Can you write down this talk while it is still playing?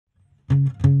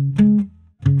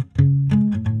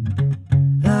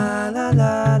La la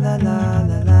la la la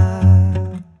la la.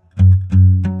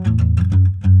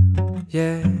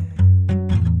 Yeah.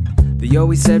 They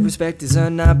always said respect is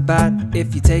earned, not bought.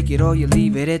 If you take it or you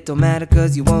leave it, it don't matter,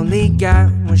 cause you only got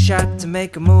one shot to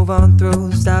make a move on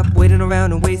through. Stop waiting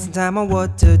around and wasting time on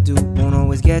what to do. Won't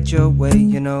always get your way,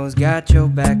 you know it's got your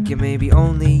back. It may be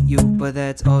only you, but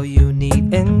that's all you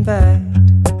need. In fact,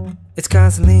 it's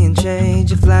constantly in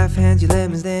change. If life hands you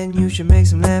lemons, then you should make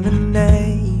some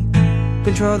lemonade.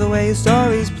 Control the way your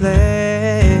stories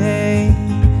play.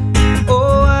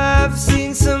 Oh, I've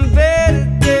seen some better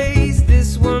days.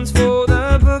 This one's for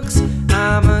the books.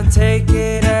 I'ma take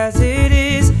it as it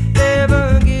is.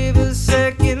 Never give a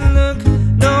second look.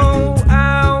 No,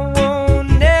 I won't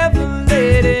never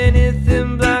let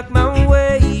anything block my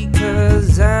way.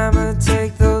 Cause I'ma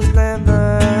take those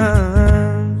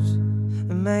lemons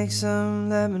and make some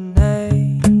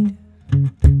lemonade.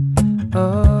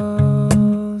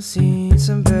 Oh, seen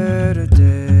some better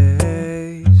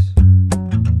days.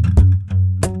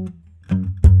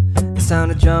 It's time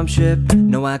to jump ship,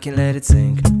 no I can't let it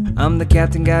sink. I'm the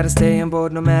captain, gotta stay on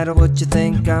board no matter what you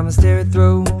think. I'ma steer it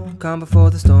through, calm before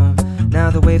the storm. Now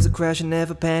the waves are crashing,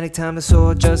 never panic, time to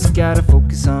soar. Just gotta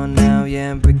focus on now,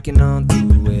 yeah I'm breaking on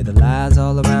through. With the lies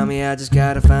all around me, I just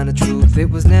gotta find the truth. It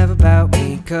was never about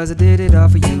me, cause I did it all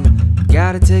for you.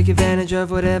 Gotta take advantage of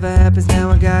whatever happens now,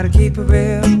 I gotta keep it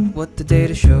real, what the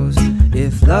data shows.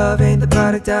 If love ain't the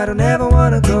product, I don't ever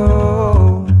wanna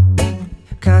go.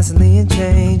 Constantly in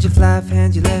change, if life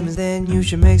hands you lemons, then you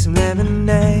should make some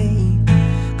lemonade.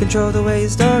 Control the way your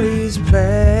stories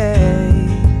play.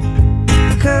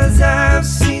 Cause I've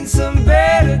seen some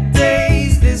better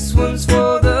days. This one's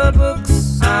for the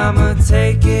books. I'ma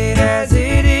take it as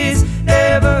it is.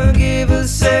 Never give a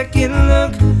second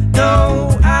look.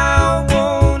 No, I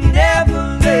won't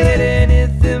never let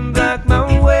anything block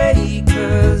my way.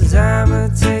 Cause I'ma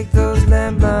take those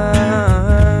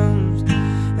lemons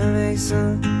and make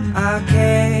some. I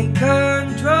can't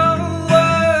control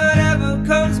whatever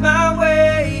comes my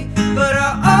way, but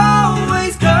I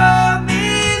always come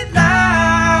in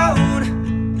loud.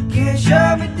 Can't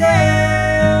shut me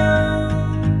down,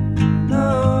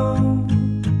 no.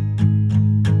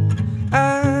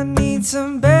 I need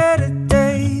some better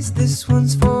days. This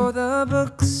one's for the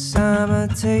books. I'ma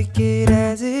take it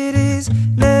as it is.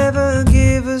 Never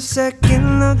give a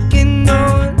second look and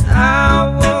knowing I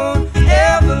won't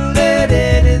ever let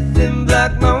anything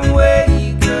block my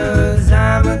way. Cause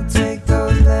I'ma take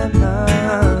those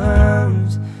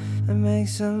lemons and make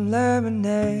some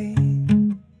lemonade.